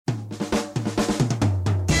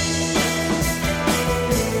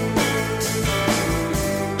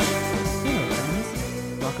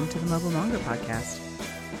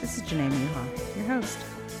Janae Muha, your host.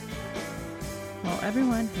 While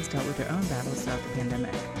everyone has dealt with their own battles throughout the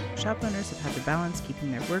pandemic, shop owners have had to balance keeping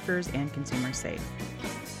their workers and consumers safe.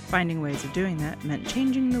 Finding ways of doing that meant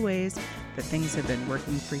changing the ways that things have been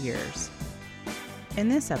working for years. In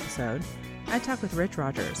this episode, I talk with Rich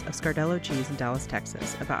Rogers of Scardello Cheese in Dallas,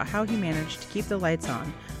 Texas, about how he managed to keep the lights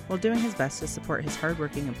on while doing his best to support his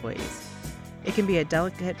hardworking employees. It can be a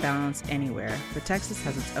delicate balance anywhere, but Texas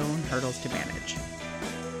has its own hurdles to manage.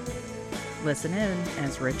 Listen in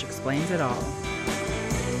as Rich explains it all.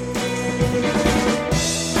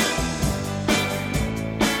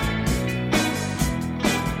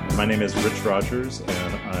 My name is Rich Rogers,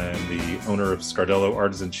 and I'm the owner of Scardello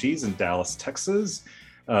Artisan Cheese in Dallas, Texas.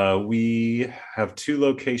 We have 2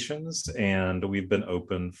 locations, and we've been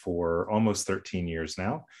open for almost 13 years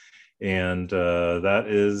now. And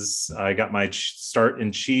I got my start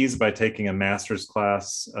in cheese by taking a master's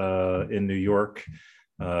class in New York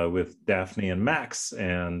with Daphne and Max,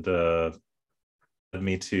 and led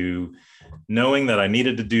me to knowing that I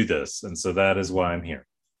needed to do this. And so that is why I'm here.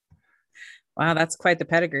 Wow, that's quite the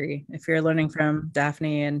pedigree. If you're learning from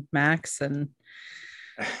Daphne and Max, and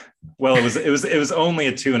well, it was only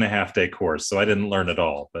a 2.5-day course, so I didn't learn it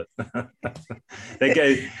all. But but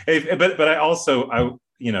I also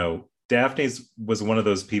Daphne's was one of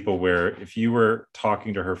those people where if you were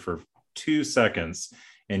talking to her for 2 seconds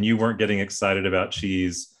and you weren't getting excited about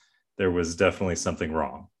cheese, there was definitely something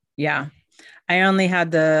wrong. Yeah, I only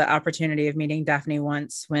had the opportunity of meeting Daphne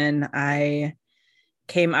once when I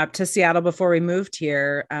came up to Seattle before we moved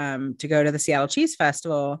here to go to the Seattle Cheese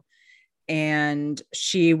Festival. And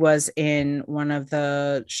she was in one of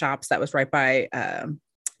the shops that was right by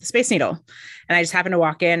Space Needle. And I just happened to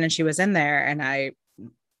walk in and she was in there. And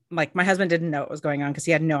my husband didn't know what was going on because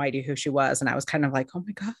he had no idea who she was. And I was kind of like, oh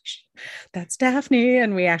my gosh, that's Daphne.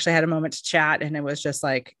 And we actually had a moment to chat. And it was just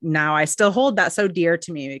like, now I still hold that so dear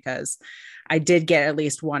to me because I did get at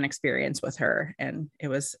least one experience with her. And it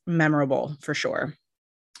was memorable for sure.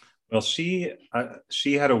 Well, she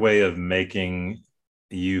had a way of making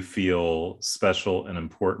you feel special and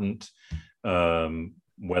important,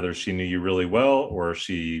 whether she knew you really well or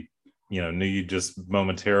she, knew you just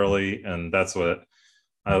momentarily. And that's what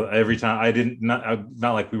every time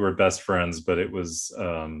not like we were best friends, but it was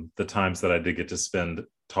the times that I did get to spend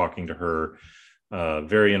talking to her,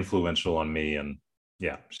 very influential on me. And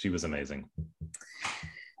yeah, she was amazing.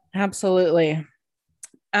 Absolutely.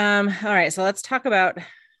 All right. So let's talk about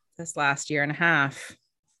this last year and a half.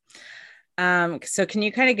 So can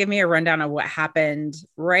you kind of give me a rundown of what happened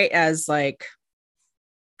right as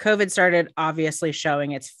COVID started obviously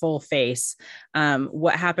showing its full face?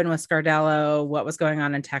 What happened with Scardello? What was going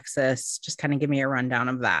on in Texas? Just kind of give me a rundown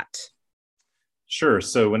of that. Sure.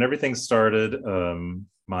 So when everything started,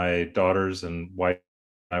 my daughters and wife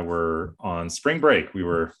and I were on spring break. We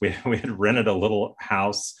had rented a little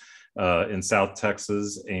house in South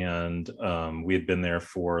Texas, and we had been there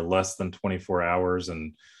for less than 24 hours,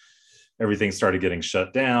 and everything started getting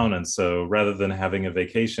shut down. And so rather than having a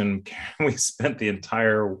vacation, we spent the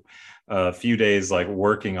entire few days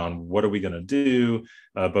working on what are we going to do,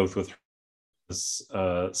 both with this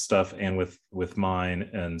stuff and with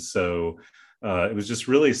mine. And so it was just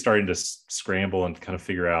really starting to scramble and kind of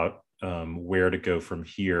figure out where to go from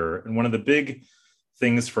here. And one of the big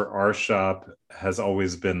things for our shop has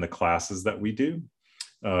always been the classes that we do.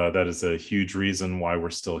 That is a huge reason why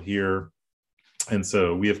we're still here. And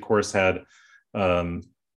so we, of course, had, a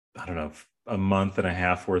month and a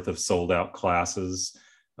half worth of sold out classes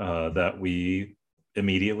that we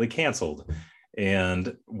immediately canceled.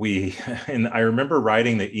 And I remember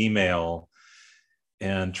writing the email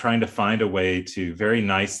and trying to find a way to very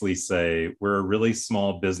nicely say, we're a really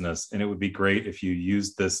small business, and it would be great if you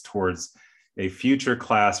used this towards a future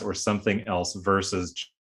class or something else versus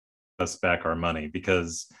us back our money,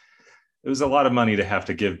 because it was a lot of money to have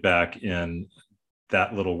to give back in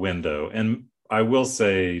that little window. And I will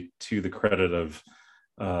say, to the credit of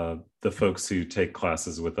the folks who take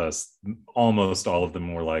classes with us, almost all of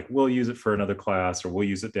them were like, we'll use it for another class or we'll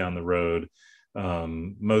use it down the road.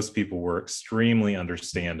 Most people were extremely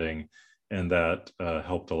understanding, and that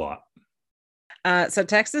helped a lot. So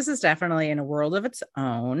Texas is definitely in a world of its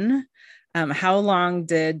own. How long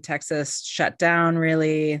did Texas shut down,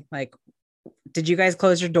 really? Did you guys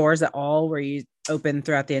close your doors at all? Were you open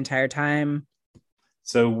throughout the entire time?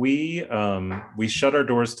 So we shut our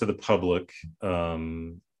doors to the public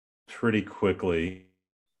pretty quickly,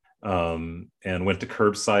 and went to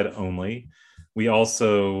curbside only. We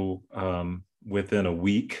also, within a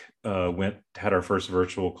week, had our first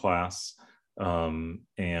virtual class, and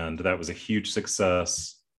that was a huge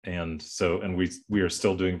success. And so, and we are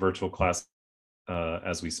still doing virtual class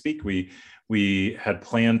as we speak. We had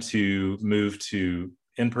planned to move to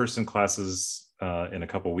in-person classes in a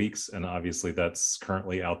couple weeks, and obviously that's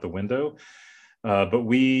currently out the window. But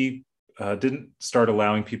we didn't start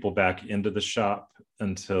allowing people back into the shop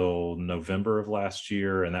until November of last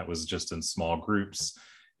year, and that was just in small groups.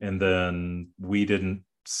 And then we didn't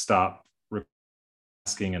stop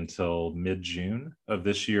asking until mid-June of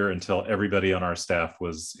this year, until everybody on our staff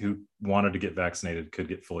who wanted to get vaccinated could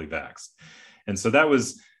get fully vaxxed. And so that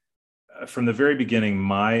was, from the very beginning,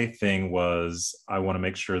 my thing was, I want to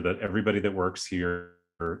make sure that everybody that works here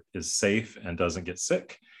is safe and doesn't get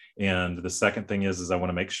sick. And the second thing is I want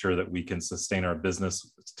to make sure that we can sustain our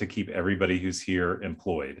business to keep everybody who's here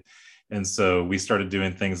employed. And so we started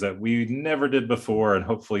doing things that we never did before and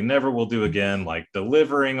hopefully never will do again, like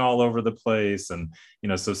delivering all over the place. And,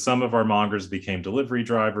 so some of our mongers became delivery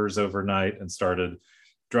drivers overnight and started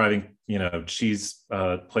driving, cheese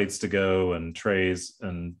plates to go and trays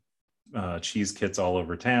and cheese kits all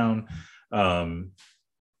over town.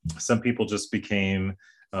 Some people just became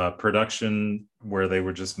production, where they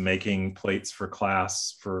were just making plates for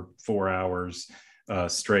class for 4 hours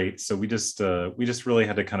straight. So we just really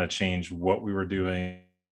had to kind of change what we were doing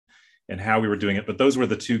and how we were doing it. But those were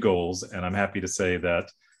the two goals, and I'm happy to say that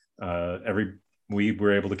we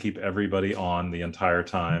were able to keep everybody on the entire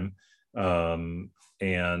time.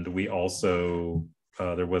 And we also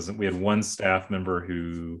we had one staff member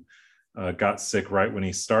who got sick right when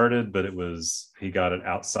he started, but he got it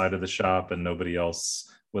outside of the shop and nobody else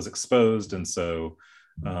was exposed. And so,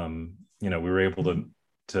 we were able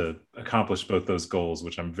to accomplish both those goals,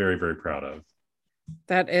 which I'm very, very proud of.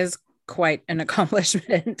 That is quite an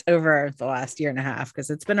accomplishment over the last year and a half, because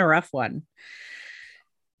it's been a rough one.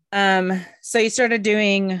 So you started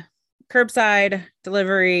doing curbside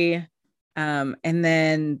delivery, and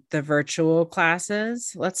then the virtual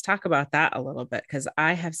classes. Let's talk about that a little bit, because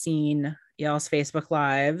I have seen y'all's Facebook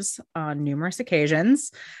Lives on numerous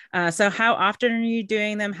occasions. So how often are you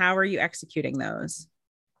doing them? How are you executing those?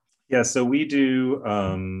 Yeah, so we do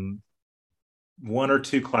 1 or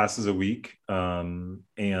 2 classes a week.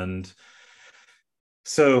 And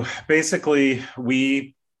so basically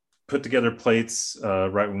we put together plates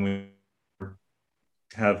right when we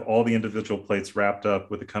have all the individual plates wrapped up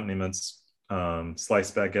with accompaniments,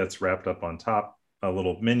 sliced baguettes wrapped up on top, a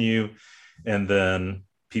little menu, and then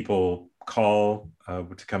people call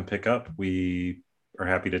to come pick up. We are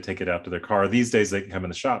happy to take it out to their car. These days they can come in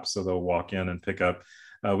the shop, so they'll walk in and pick up.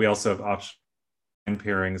 We also have option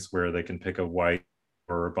pairings where they can pick a white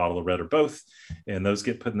or a bottle of red or both, and those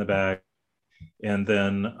get put in the bag. And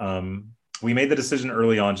then we made the decision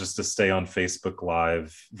early on just to stay on Facebook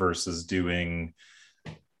Live versus doing,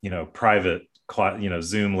 private,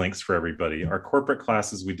 Zoom links for everybody. Our corporate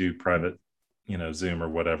classes, we do private, Zoom or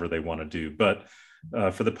whatever they want to do. But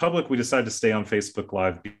for the public, we decided to stay on Facebook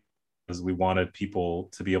Live because we wanted people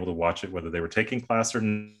to be able to watch it, whether they were taking class or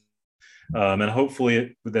not. And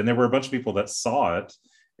hopefully then there were a bunch of people that saw it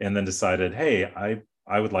and then decided, hey,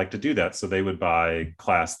 I would like to do that. So they would buy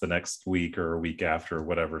class the next week or a week after or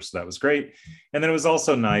whatever. So that was great. And then it was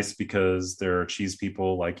also nice because there are cheese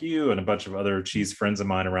people like you and a bunch of other cheese friends of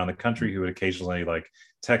mine around the country who would occasionally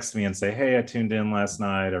text me and say, hey, I tuned in last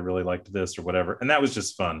night. I really liked this or whatever. And that was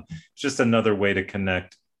just fun. It's just another way to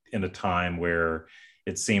connect in a time where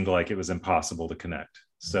it seemed like it was impossible to connect.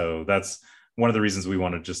 So that's one of the reasons we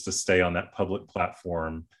wanted just to stay on that public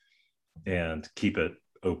platform and keep it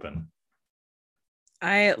open.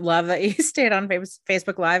 I love that you stayed on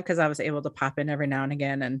Facebook Live, because I was able to pop in every now and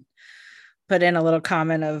again and put in a little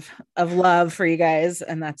comment of love for you guys.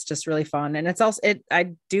 And that's just really fun. And it's also,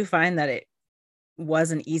 I do find that it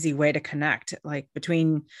was an easy way to connect,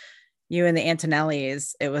 between you and the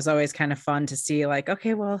Antonellis. It was always kind of fun to see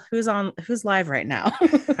okay, well, who's live right now?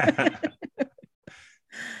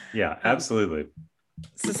 Yeah, absolutely.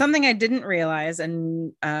 So something I didn't realize,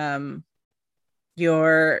 and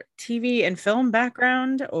your TV and film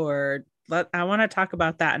background, I want to talk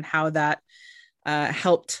about that and how that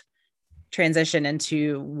helped transition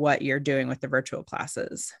into what you're doing with the virtual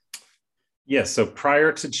classes. Yeah, so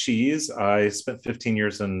prior to Cheese, I spent 15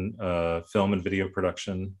 years in film and video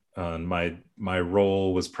production. My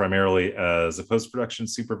role was primarily as a post-production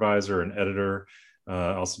supervisor and editor.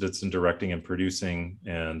 Also did some directing and producing,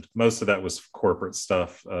 and most of that was corporate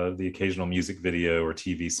stuff, the occasional music video or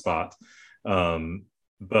TV spot.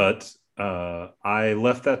 But I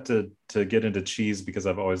left that to get into cheese because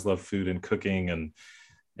I've always loved food and cooking.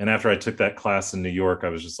 And after I took that class in New York, I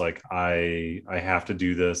was just like, I have to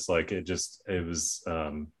do this. It was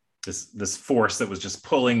this force that was just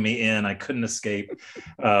pulling me in. I couldn't escape.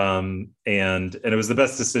 And it was the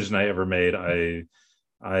best decision I ever made. I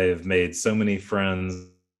have made so many friends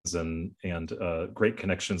and great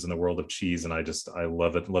connections in the world of cheese. And I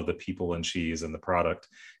love it. Love the people in cheese and the product,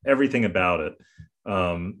 everything about it.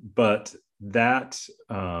 But that,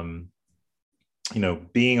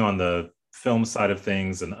 being on the film side of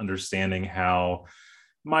things and understanding how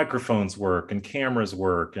microphones work and cameras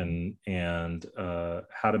work and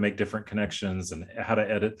how to make different connections and how to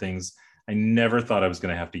edit things, I never thought I was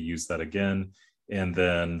going to have to use that again. And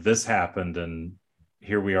then this happened, and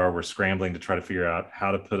here we are. We're scrambling to try to figure out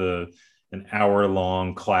how to put an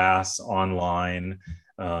hour-long class online.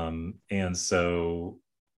 And so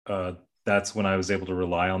that's when I was able to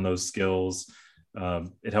rely on those skills.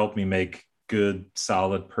 It helped me make good,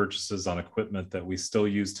 solid purchases on equipment that we still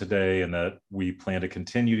use today and that we plan to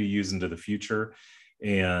continue to use into the future.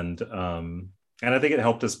 And I think it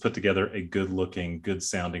helped us put together a good-looking,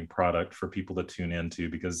 good-sounding product for people to tune into,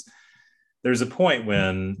 because there's a point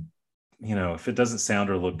when, if it doesn't sound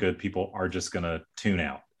or look good, people are just going to tune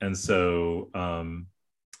out. And so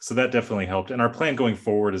that definitely helped. And our plan going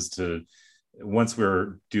forward is to, once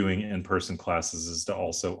we're doing in-person classes, is to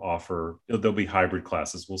also offer, there'll be hybrid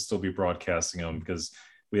classes. We'll still be broadcasting them because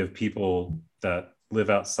we have people that live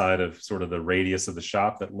outside of sort of the radius of the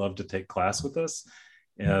shop that love to take class with us,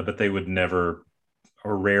 but they would never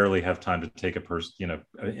or rarely have time to take an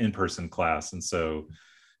in-person class. And so,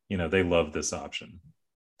 they love this option.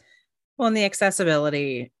 Well, and the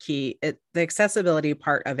accessibility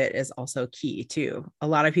part of it is also key too. A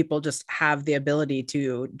lot of people just have the ability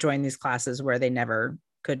to join these classes where they never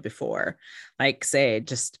could before. Like, say,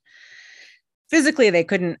 just physically, they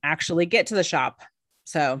couldn't actually get to the shop.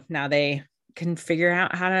 So now they can figure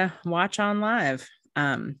out how to watch on live.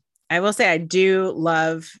 I will say I do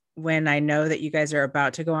love when I know that you guys are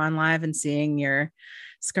about to go on live and seeing your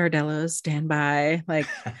Scardellos stand by. Like,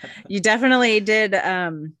 you definitely did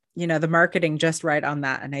the marketing just right on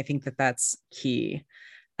that. And I think that that's key.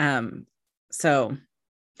 So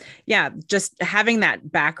yeah, just having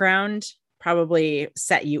that background probably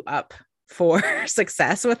set you up for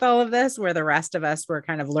success with all of this, where the rest of us were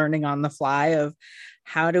kind of learning on the fly of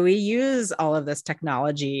how do we use all of this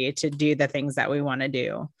technology to do the things that we want to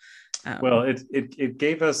do. Well, it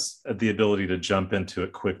gave us the ability to jump into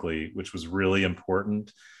it quickly, which was really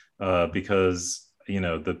important because,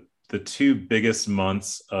 the two biggest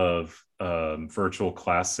months of virtual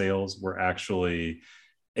class sales were actually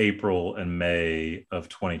April and May of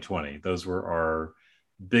 2020. Those were our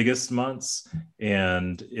biggest months.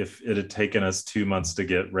 And if it had taken us 2 months to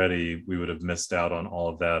get ready, we would have missed out on all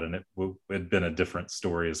of that. And it had been a different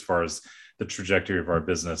story as far as the trajectory of our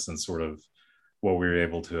business and sort of what we were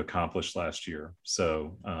able to accomplish last year.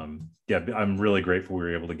 So I'm really grateful we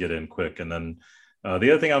were able to get in quick. And then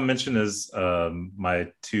the other thing I'll mention is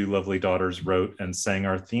my two lovely daughters wrote and sang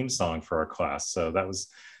our theme song for our class. So that was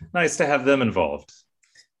nice to have them involved.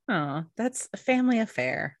 Oh, that's a family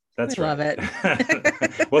affair. That's right. Love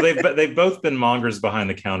it. Well, they've both been mongers behind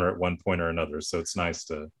the counter at one point or another. So it's nice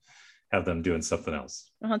to have them doing something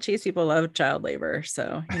else. Well, cheese people love child labor.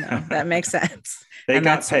 So, that makes sense. They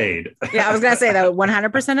got paid. Yeah, I was going to say that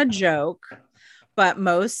 100% a joke, but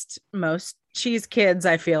most cheese kids,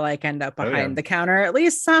 I feel like, end up behind the counter at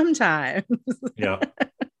least sometimes. Yeah.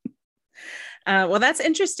 Well, that's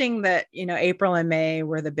interesting that, April and May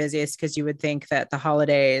were the busiest, because you would think that the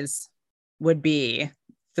holidays would be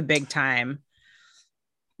the big time.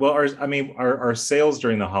 Well, our sales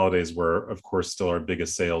during the holidays were, of course, still our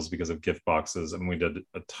biggest sales because of gift boxes. And we did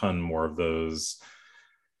a ton more of those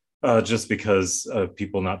just because of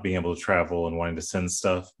people not being able to travel and wanting to send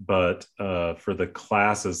stuff. But for the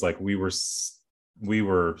classes, like we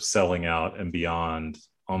were selling out and beyond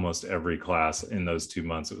almost every class in those 2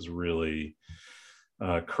 months. It was really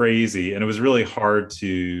crazy. And it was really hard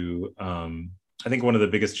to, I think one of the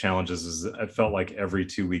biggest challenges is I felt like every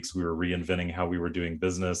 2 weeks we were reinventing how we were doing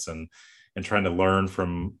business and trying to learn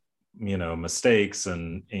from, mistakes.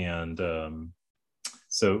 And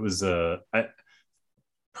so it was,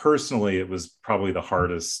 personally, it was probably the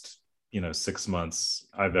hardest, 6 months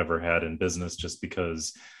I've ever had in business, just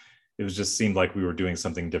because it was just seemed like we were doing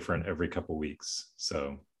something different every couple of weeks.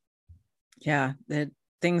 So. Yeah.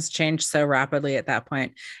 Things changed so rapidly at that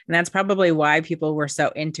point. And that's probably why people were so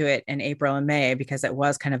into it in April and May, because it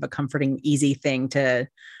was kind of a comforting, easy thing to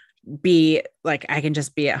be like, I can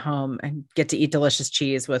just be at home and get to eat delicious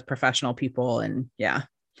cheese with professional people. And yeah.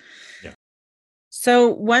 So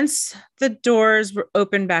once the doors were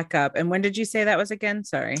opened back up, and when did you say that was again?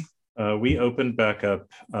 Sorry. We opened back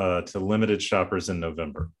up to limited shoppers in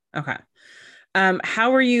November. Okay.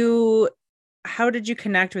 How were you? How did you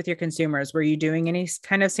connect with your consumers? Were you doing any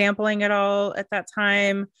kind of sampling at all at that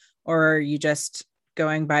time, or are you just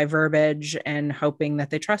going by verbiage and hoping that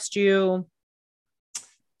they trust you?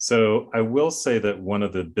 So I will say that one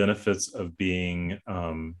of the benefits of being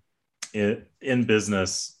in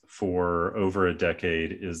business for over a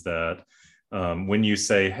decade is that when you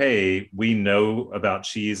say, hey, we know about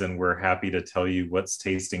cheese and we're happy to tell you what's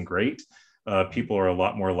tasting great, people are a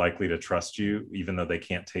lot more likely to trust you, even though they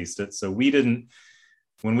can't taste it. So we didn't,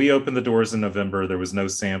 when we opened the doors in November, there was no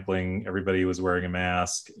sampling. Everybody was wearing a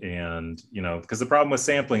mask. And, you know, because the problem with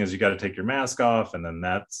sampling is you got to take your mask off, and then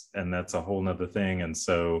that's a whole nother thing. And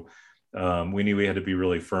so we knew we had to be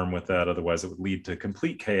really firm with that. Otherwise it would lead to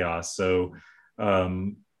complete chaos. So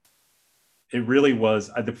um, it really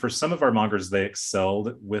was, for some of our mongers, they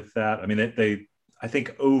excelled with that. I mean, I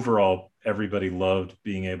think overall, everybody loved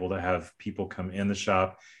being able to have people come in the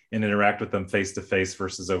shop and interact with them face to face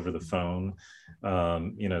versus over the phone.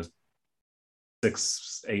 You know,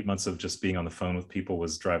 6-8 months of just being on the phone with people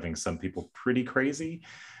was driving some people pretty crazy.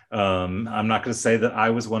 I'm not going to say that I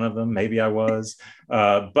was one of them. Maybe I was,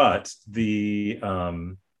 but the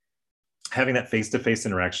having that face-to-face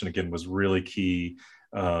interaction again was really key,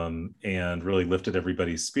 and really lifted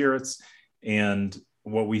everybody's spirits. And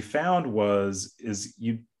what we found is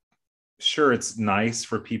sure, it's nice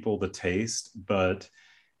for people to taste, but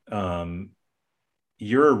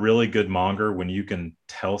you're a really good monger when you can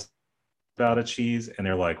tell about a cheese and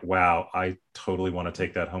they're like, wow, I totally want to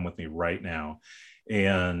take that home with me right now.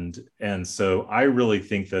 And so I really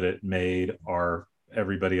think that it made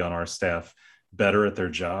everybody on our staff better at their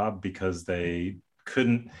job, because they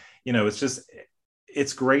couldn't, you know,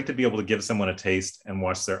 it's great to be able to give someone a taste and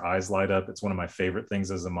watch their eyes light up. It's one of my favorite things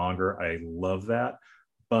as a monger. I love that.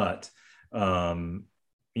 But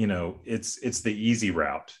you know, it's the easy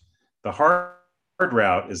route. The hard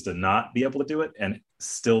route is to not be able to do it and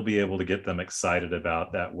still be able to get them excited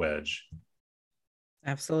about that wedge.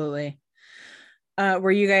 Absolutely.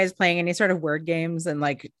 Were you guys playing any sort of word games and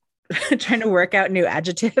like trying to work out new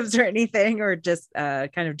adjectives or anything, or just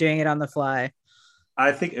kind of doing it on the fly?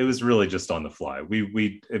 I think it was really just on the fly.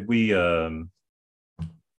 We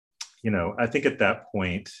you know, I think at that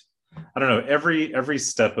point, I don't know, every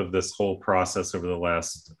step of this whole process over the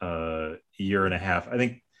last year and a half, I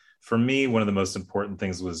think for me, one of the most important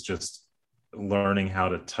things was just learning how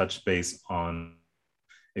to touch base on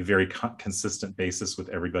a very consistent basis with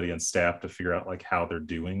everybody on staff to figure out like how they're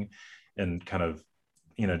doing, and kind of,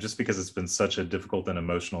 you know, just because it's been such a difficult and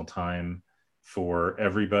emotional time for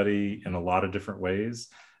everybody in a lot of different ways.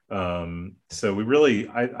 So we really,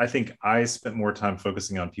 I think I spent more time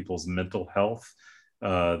focusing on people's mental health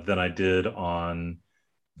than I did on,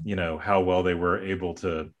 you know, how well they were able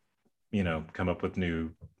to, you know, come up with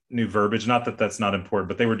new verbiage. Not that that's not important,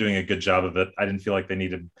 but they were doing a good job of it. I didn't feel like they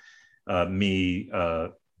needed me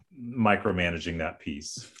micromanaging that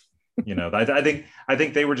piece. You know, I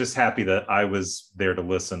think they were just happy that I was there to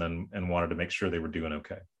listen and wanted to make sure they were doing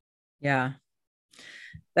okay. Yeah,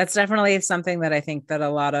 that's definitely something that I think that a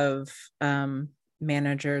lot of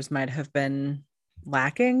managers might have been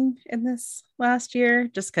lacking in this last year,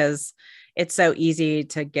 just because it's so easy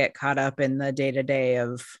to get caught up in the day to day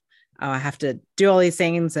of, oh, I have to do all these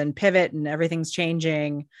things and pivot and everything's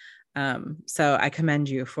changing. So I commend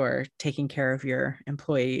you for taking care of your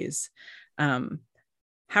employees. Um,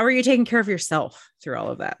 how are you taking care of yourself through all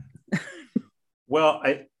of that? Well,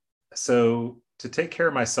 so to take care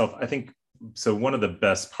of myself, I think, so one of the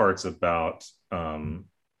best parts about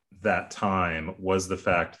that time was the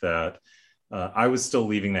fact that I was still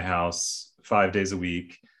leaving the house 5 days a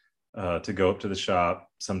week to go up to the shop,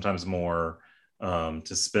 sometimes more,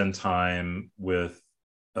 to spend time with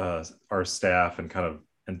our staff and kind of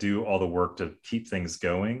and do all the work to keep things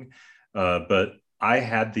going. But I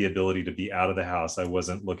had the ability to be out of the house. I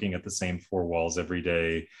wasn't looking at the same four walls every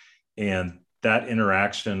day. And that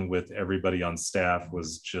interaction with everybody on staff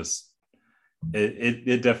was just,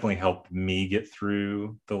 it definitely helped me get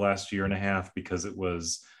through the last year and a half, because it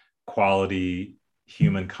was quality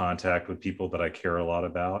human contact with people that I care a lot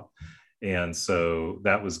about. And so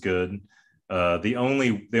that was good. The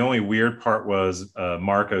only weird part was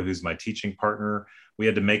Marco, who's my teaching partner. We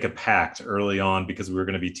had to make a pact early on because we were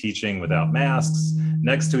going to be teaching without masks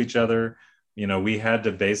next to each other. You know, we had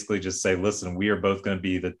to basically just say, listen, we are both going to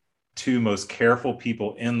be the two most careful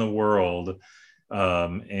people in the world.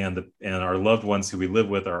 And our loved ones who we live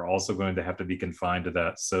with are also going to have to be confined to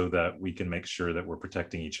that, so that we can make sure that we're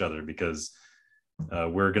protecting each other, because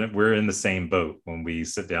we're in the same boat when we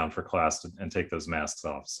sit down for class and take those masks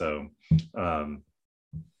off. So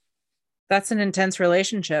That's an intense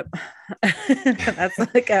relationship. That's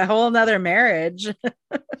like a whole nother marriage.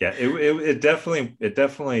 Yeah, it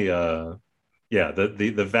definitely yeah,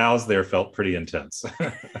 the vows there felt pretty intense.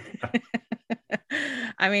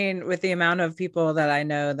 I mean, with the amount of people that I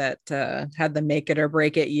know that had the make it or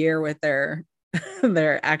break it year with their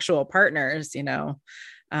their actual partners,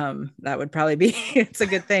 that would probably be it's a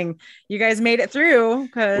good thing you guys made it through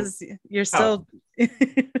because you're Wow. still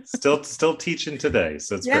Still teaching today,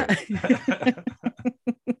 so it's yeah. great.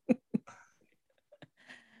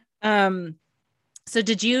 um so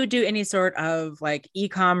did you do any sort of like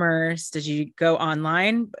e-commerce? Did you go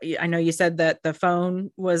online? I know you said that the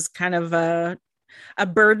phone was kind of a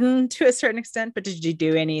burden to a certain extent, but did you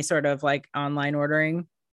do any sort of like online ordering?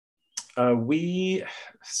 We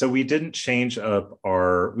didn't change up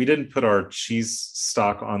we didn't put our cheese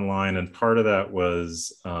stock online, and part of that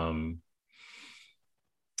was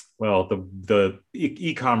well, the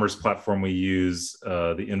e-commerce platform we use,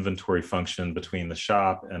 the inventory function between the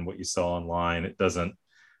shop and what you sell online, it doesn't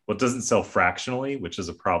sell fractionally, which is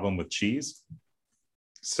a problem with cheese.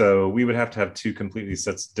 So we would have to have two completely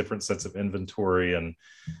different sets of inventory, and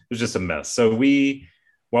it was just a mess. So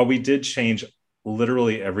while we did change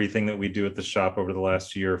literally everything that we do at the shop over the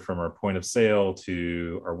last year, from our point of sale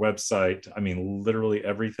to our website, I mean, literally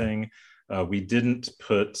everything, we didn't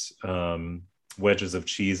put wedges of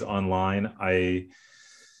cheese online. I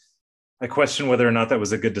question whether or not that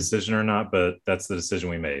was a good decision or not, but that's the decision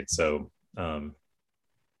we made. So I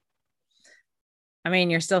mean,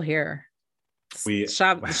 you're still here. we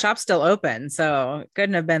The shop's still open, so it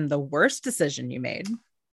couldn't have been the worst decision you made.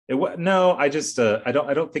 no, I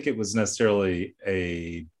don't think it was necessarily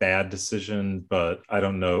a bad decision, but I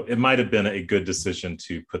don't know. It might have been a good decision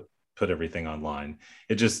to put everything online.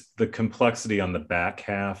 It just, the complexity on the back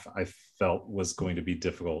half I felt was going to be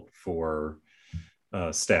difficult for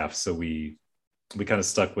staff, so we kind of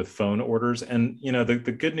stuck with phone orders. And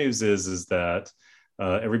the good news is that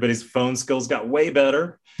everybody's phone skills got way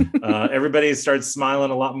better. Everybody started smiling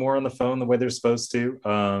a lot more on the phone the way they're supposed to,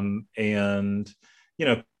 and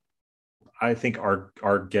I think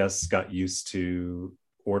our guests got used to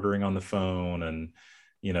ordering on the phone, and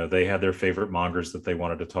they had their favorite mongers that they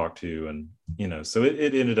wanted to talk to, and so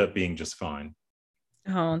it ended up being just fine.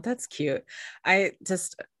 Oh, that's cute. I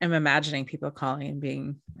just am imagining people calling and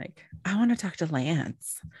being like, I want to talk to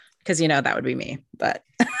Lance, because that would be me. But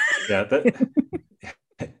Yeah,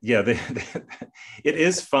 yeah, it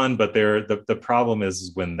is fun, but the problem is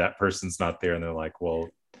when that person's not there and they're like, well,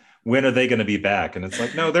 when are they going to be back? And it's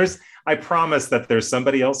like, no, I promise that there's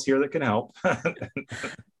somebody else here that can help.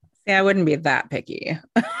 yeah, I wouldn't be that picky.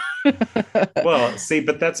 Well, see,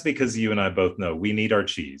 but that's because you and I both know we need our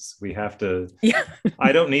cheese. We have to. Yeah.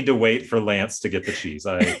 I don't need to wait for Lance to get the cheese.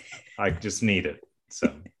 I just need it.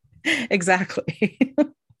 So Exactly.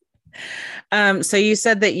 So you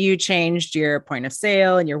said that you changed your point of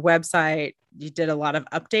sale and your website. You did a lot of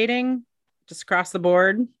updating just across the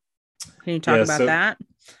board. Can you talk yeah, about that?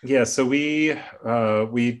 so we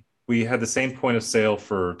had the same point of sale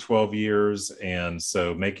for 12 years, and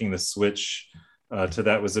so making the switch to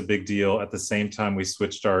that was a big deal. At the same time, we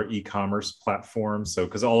switched our e-commerce platform, so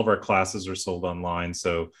because all of our classes are sold online,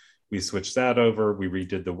 so we switched that over. We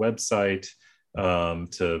redid the website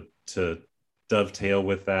to dovetail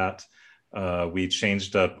with that. We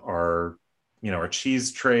changed up our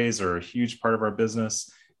cheese trays are a huge part of our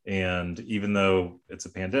business. And even though it's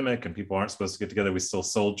a pandemic and people aren't supposed to get together, we still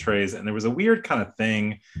sold trays. And there was a weird kind of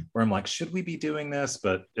thing where I'm like, should we be doing this?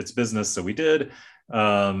 But it's business, so we did.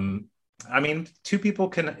 I mean, two people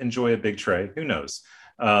can enjoy a big tray. Who knows?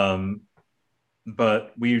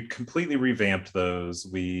 But we completely revamped those.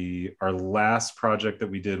 Our last project that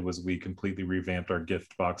we did was we completely revamped our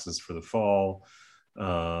gift boxes for the fall,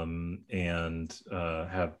 and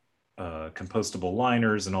have compostable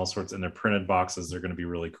liners and all sorts, and they're printed boxes. They're going to be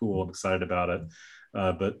really cool. I'm excited about it.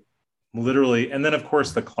 But literally, and then of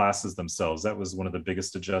course the classes themselves, that was one of the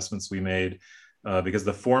biggest adjustments we made, because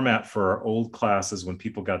the format for our old classes when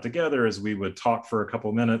people got together is we would talk for a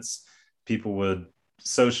couple minutes, people would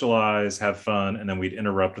socialize, have fun, and then we'd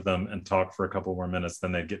interrupt them and talk for a couple more minutes,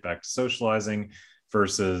 then they'd get back to socializing.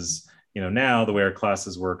 Versus now the way our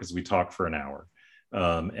classes work is we talk for an hour,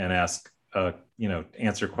 and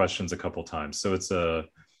answer questions a couple times. So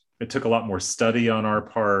it took a lot more study on our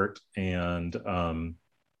part, and I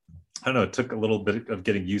don't know, it took a little bit of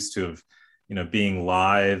getting used to being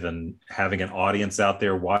live and having an audience out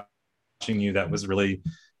there watching you. That was really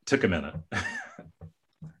took a minute.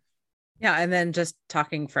 Yeah, and then just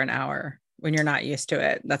talking for an hour when you're not used to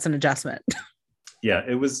it, that's an adjustment. Yeah,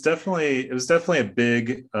 it was definitely a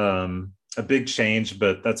big a big change,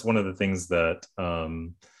 but that's one of the things that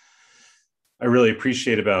I really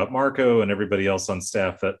appreciate about Marco and everybody else on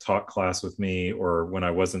staff that taught class with me or when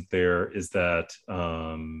I wasn't there is that,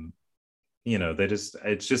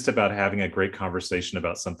 it's just about having a great conversation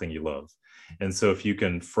about something you love. And so if you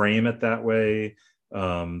can frame it that way,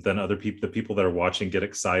 then other people, the people that are watching get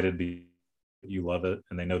excited because you love it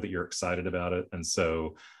and they know that you're excited about it. And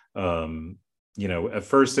so, at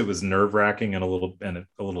first it was nerve wracking and a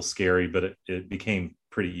little scary, but it became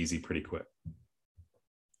pretty easy pretty quick.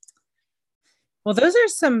 Well, those are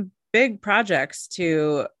some big projects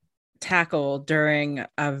to tackle during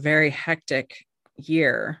a very hectic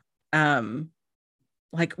year. Um,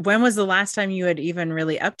 like when was the last time you had even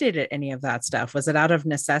really updated any of that stuff? Was it out of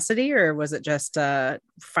necessity or was it just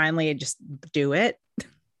finally just do it?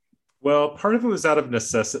 Well, part of it was out of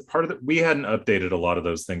necessity. Part of it, we hadn't updated a lot of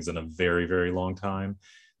those things in a very, very long time.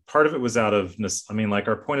 Part of it was out of, I mean, like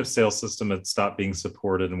our point of sale system had stopped being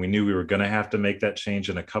supported, and we knew we were going to have to make that change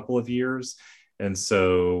in a couple of years. And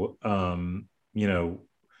so,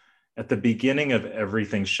 at the beginning of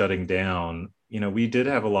everything shutting down, we did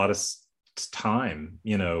have a lot of time,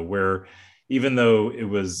 where even though it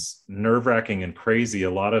was nerve wracking and crazy,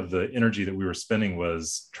 a lot of the energy that we were spending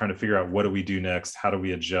was trying to figure out what do we do next? How do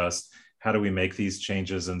we adjust? How do we make these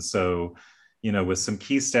changes? And so, with some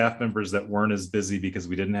key staff members that weren't as busy because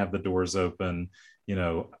we didn't have the doors open,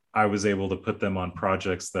 I was able to put them on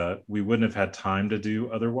projects that we wouldn't have had time to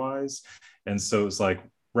do otherwise. And so it's like,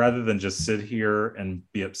 rather than just sit here and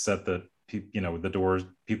be upset that the doors,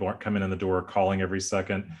 people aren't coming in the door calling every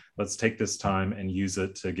second, let's take this time and use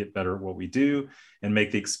it to get better at what we do and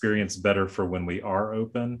make the experience better for when we are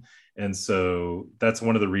open. And so that's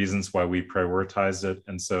one of the reasons why we prioritized it.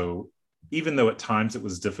 And so even though at times it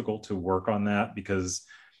was difficult to work on that because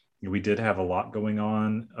we did have a lot going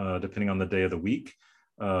on, depending on the day of the week,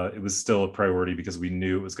 it was still a priority because we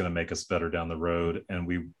knew it was going to make us better down the road. And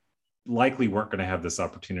we likely weren't going to have this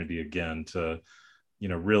opportunity again to,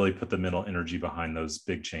 really put the mental energy behind those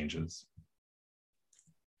big changes.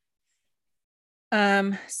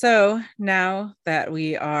 So now that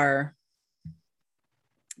we are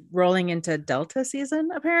rolling into Delta season,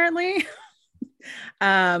 apparently,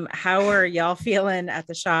 how are y'all feeling at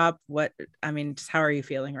the shop? Just how are you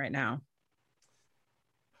feeling right now?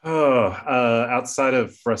 Oh, outside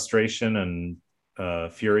of frustration and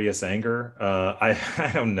furious anger,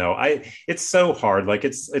 I don't know. It's so hard. Like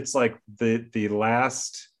it's like the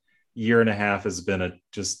last year and a half has been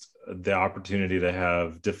just the opportunity to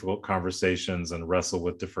have difficult conversations and wrestle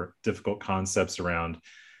with difficult concepts around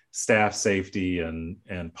staff safety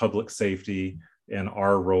and public safety and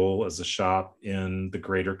our role as a shop in the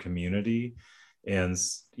greater community. And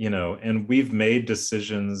and we've made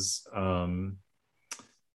decisions.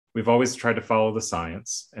 We've always tried to follow the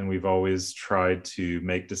science, and we've always tried to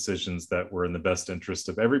make decisions that were in the best interest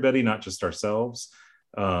of everybody, not just ourselves.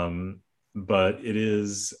 But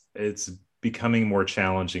it's becoming more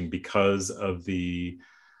challenging because of the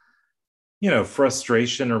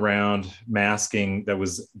frustration around masking that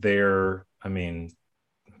was there. I mean,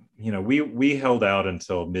 we held out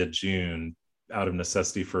until mid-June out of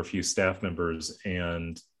necessity for a few staff members,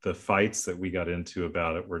 and the fights that we got into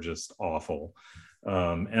about it were just awful.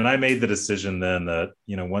 And I made the decision then that,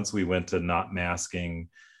 once we went to not masking,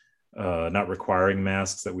 not requiring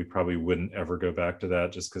masks, that we probably wouldn't ever go back to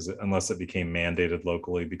that, just because unless it became mandated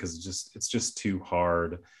locally, because it's just too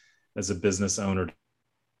hard as a business owner to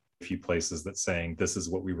a few places that saying this is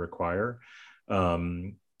what we require.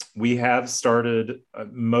 We have started,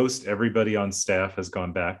 most everybody on staff has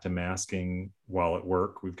gone back to masking while at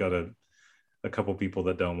work. We've got a couple people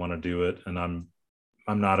that don't want to do it, and I'm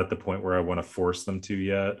not at the point where I want to force them to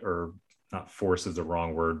yet, or not force is the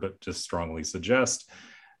wrong word, but just strongly suggest.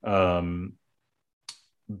 But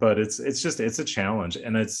it's a challenge,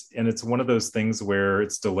 and it's one of those things where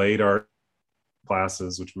it's delayed our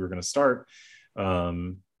classes, which we were going to start. But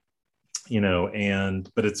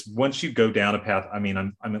it's once you go down a path. I mean,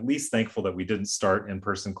 I'm at least thankful that we didn't start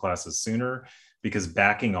in-person classes sooner, because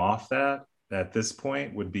backing off that at this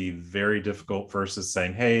point would be very difficult versus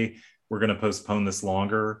saying, hey, we're going to postpone this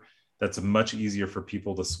longer. That's much easier for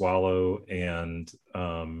people to swallow. And,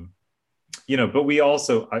 but we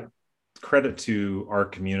also, credit to our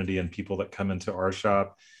community and people that come into our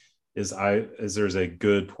shop is there's a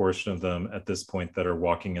good portion of them at this point that are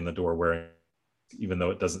walking in the door wearing, even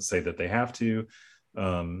though it doesn't say that they have to,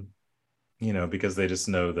 because they just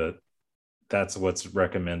know that that's what's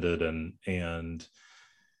recommended and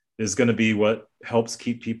is going to be what helps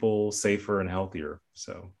keep people safer and healthier.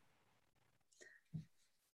 So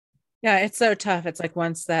Yeah, it's so tough. It's like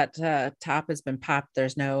once that top has been popped,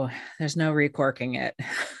 there's no recorking it.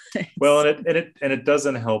 Well, It's and it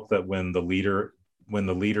doesn't help that when the leader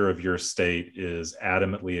of your state is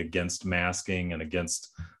adamantly against masking and against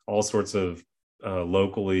all sorts of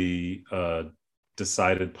locally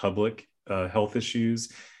decided public health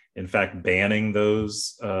issues, in fact, banning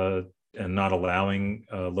those and not allowing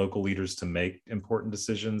local leaders to make important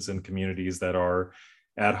decisions in communities that are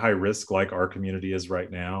at high risk, like our community is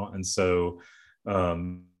right now. And so,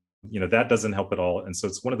 that doesn't help at all. And so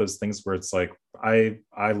it's one of those things where it's like I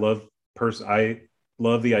love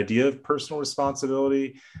the idea of personal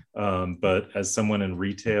responsibility, but as someone in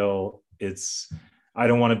retail, I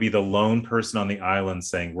don't want to be the lone person on the island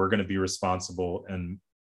saying we're going to be responsible and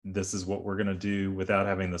this is what we're going to do without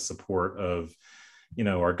having the support of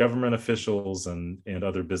our government officials and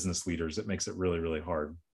other business leaders. It makes it really, really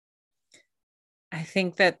hard. I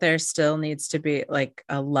think that there still needs to be like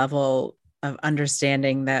a level of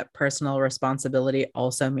understanding that personal responsibility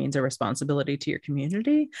also means a responsibility to your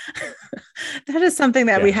community. That is something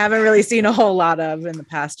that we Yeah. haven't really seen a whole lot of in the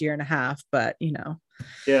past year and a half, but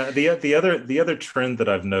Yeah, the other trend that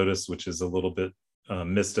I've noticed, which is a little bit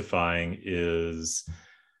mystifying, is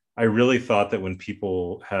I really thought that when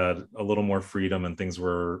people had a little more freedom and things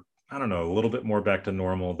were, I don't know, a little bit more back to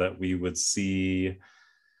normal, that we would see,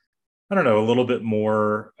 I don't know, a little bit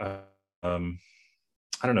more,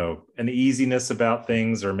 I don't know, an easiness about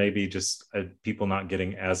things, or maybe just people not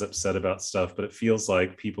getting as upset about stuff. But it feels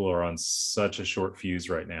like people are on such a short fuse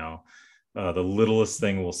right now. The littlest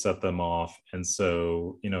thing will set them off. And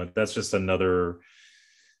so, that's just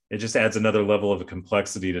it just adds another level of a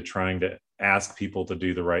complexity to trying to ask people to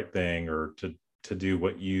do the right thing, or to do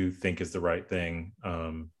what you think is the right thing.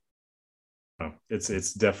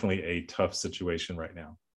 It's definitely a tough situation right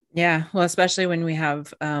now. yeah, well, especially when we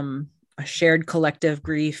have a shared collective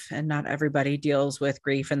grief and not everybody deals with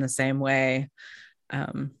grief in the same way.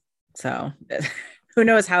 Um, so who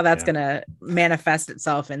knows how that's Yeah. going to manifest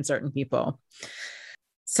itself in certain people.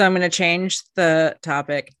 So I'm going to change the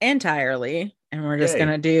topic entirely and we're just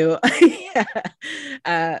going to Yay.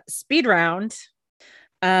 do speed round.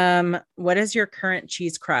 What is your current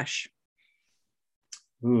cheese crush?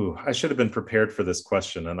 Ooh, I should have been prepared for this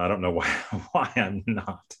question, and I don't know why I'm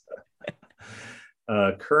not.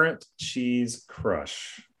 Current cheese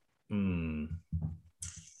crush. Hmm.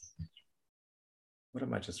 What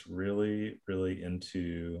am I just really, really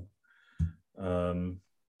into? Um,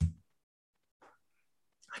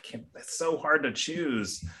 I can't. It's so hard to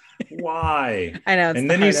choose. Why? I know it's And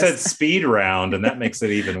the then you said hardest. speed round, and that makes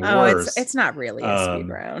it even Oh, worse. it's not really a speed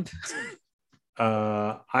Um, round.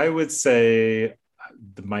 I would say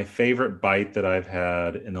my favorite bite that I've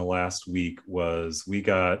had in the last week was we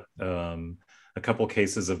got a couple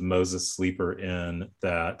cases of Moses Sleeper in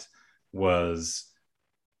that was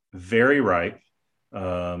very ripe,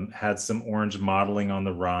 had some orange mottling on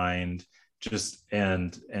the rind, just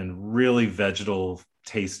and really vegetal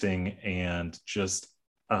tasting, and just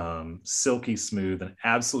silky smooth and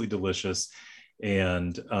absolutely delicious.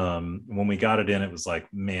 And when we got it in, it was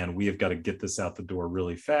like, man, we have got to get this out the door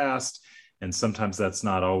really fast. And sometimes that's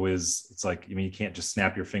not always, it's like, you can't just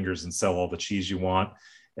snap your fingers and sell all the cheese you want.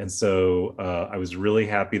 And so I was really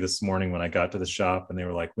happy this morning when I got to the shop and they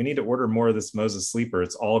were like, we need to order more of this Moses Sleeper.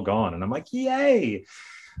 It's all gone. And I'm like, yay.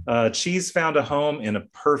 Cheese found a home in a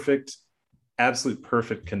absolute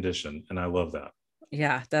perfect condition. And I love that.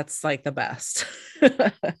 Yeah, that's like the best.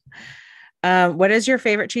 What is your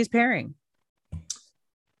favorite cheese pairing?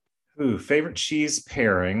 Ooh, favorite cheese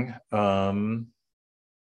pairing.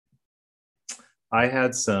 I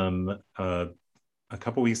had a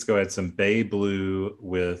couple weeks ago, I had some Bay Blue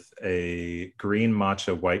with a green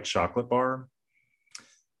matcha white chocolate bar.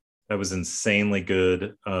 That was insanely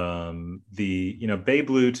good. Bay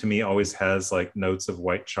Blue to me always has like notes of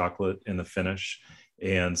white chocolate in the finish.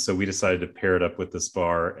 And so we decided to pair it up with this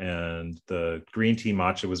bar, and the green tea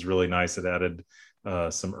matcha was really nice. It added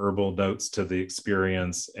some herbal notes to the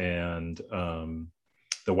experience, and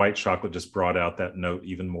the white chocolate just brought out that note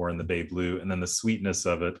even more in the Bay Blue. And then the sweetness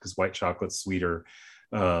of it, because white chocolate's sweeter,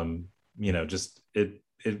 just it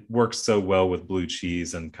works so well with blue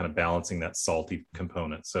cheese and kind of balancing that salty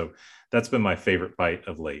component. So that's been my favorite bite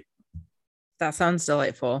of late. That sounds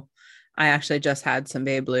delightful. I actually just had some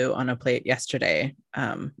Bay Blue on a plate yesterday.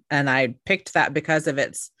 And I picked that because of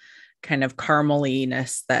its kind of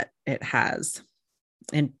carameliness that it has.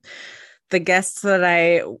 And the guests that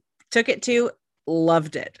I took it to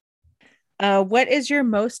loved it. What is your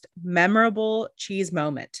most memorable cheese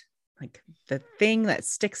moment? Like the thing that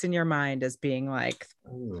sticks in your mind as being like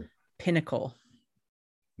Ooh. pinnacle.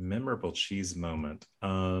 Memorable cheese moment.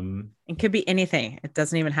 It could be anything. It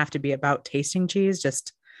doesn't even have to be about tasting cheese,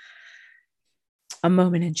 just a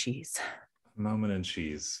moment in cheese. Moment in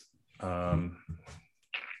cheese. Ooh,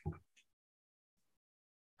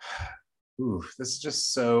 this is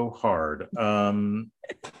just so hard. Well,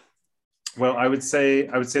 I would say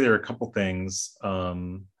there are a couple things.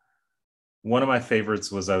 One of my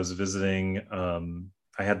favorites was I was visiting.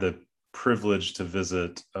 I had the privilege to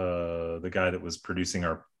visit the guy that was producing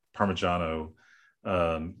our Parmigiano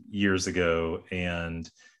years ago, and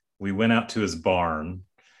we went out to his barn,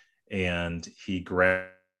 and he grabbed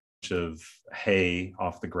a bunch of hay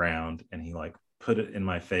off the ground, and he like put it in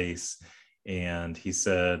my face, and he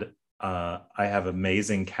said, "I have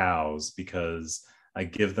amazing cows because I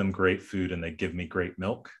give them great food and they give me great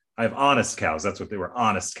milk. I have honest cows." That's what they were,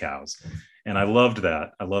 honest cows. And I loved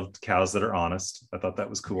that. I loved cows that are honest. I thought that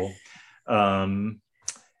was cool.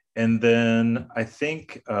 And then I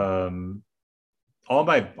think all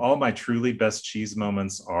my truly best cheese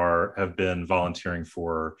moments have been volunteering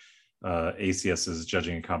for ACS's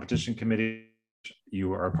judging and competition committee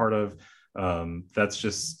you are a part of. That's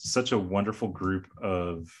just such a wonderful group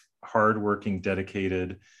of hardworking,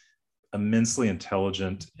 dedicated, immensely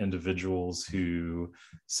intelligent individuals who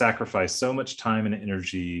sacrifice so much time and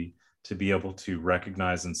energy to be able to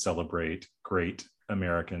recognize and celebrate great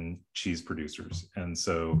American cheese producers. And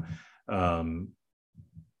so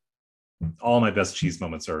all my best cheese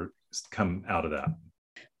moments come out of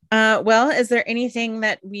that. Well, is there anything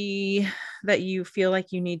that you feel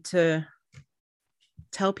like you need to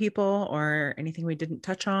tell people, or anything we didn't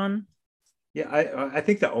touch on? Yeah, I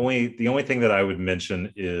think the only thing that I would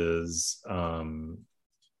mention is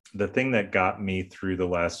the thing that got me through the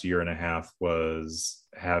last year and a half was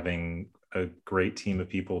having a great team of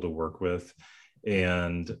people to work with.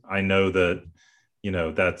 And I know that,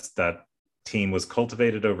 that team was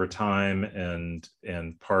cultivated over time, and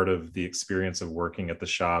part of the experience of working at the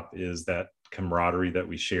shop is that camaraderie that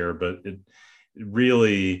we share. But it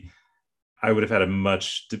really, I would have had a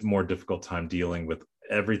much more difficult time dealing with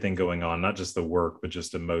everything going on, not just the work, but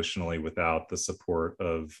just emotionally, without the support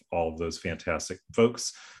of all of those fantastic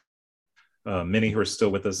folks. Many who are still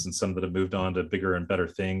with us, and some that have moved on to bigger and better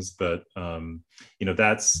things. But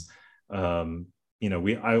that's we're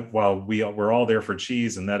all there for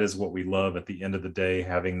cheese, and that is what we love. At the end of the day,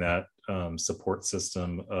 having that support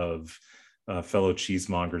system of fellow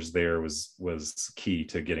cheesemongers there was key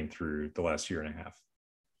to getting through the last year and a half.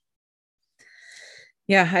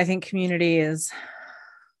 Yeah, I think community is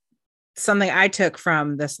something I took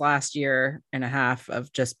from this last year and a half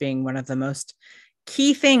of just being one of the most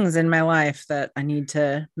key things in my life that I need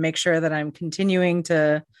to make sure that I'm continuing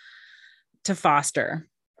to foster.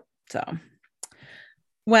 So,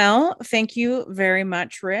 well, thank you very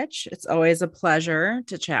much, Rich. It's always a pleasure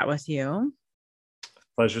to chat with you.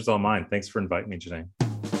 Pleasure's all mine. Thanks for inviting me, Janae.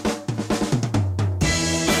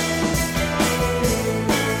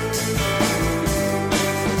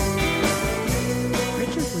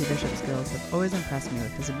 Skills have always impressed me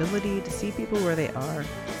with his ability to see people where they are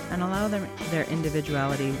and allow them their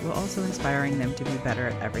individuality, while also inspiring them to be better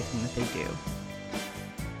at everything that they do.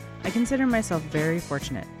 I consider myself very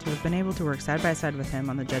fortunate to have been able to work side by side with him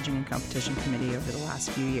on the judging and competition committee over the last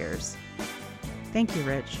few years. Thank you,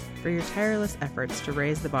 Rich, for your tireless efforts to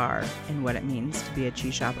raise the bar in what it means to be a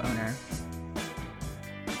cheese shop owner.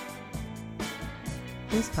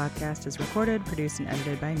 This podcast is recorded, produced, and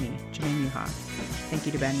edited by me, Janae Muha. Thank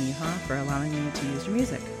you to Ben Muha for allowing me to use your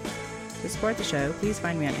music. To support the show, please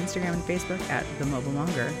find me on Instagram and Facebook at The Mobile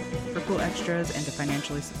Monger. For cool extras and to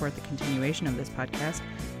financially support the continuation of this podcast,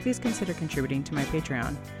 please consider contributing to my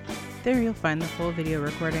Patreon. There you'll find the full video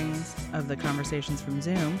recordings of the conversations from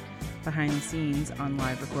Zoom, behind the scenes on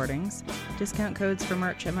live recordings, discount codes for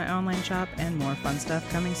merch at my online shop, and more fun stuff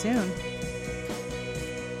coming soon.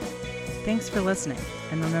 Thanks for listening,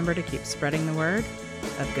 and remember to keep spreading the word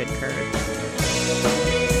of good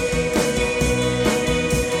curd.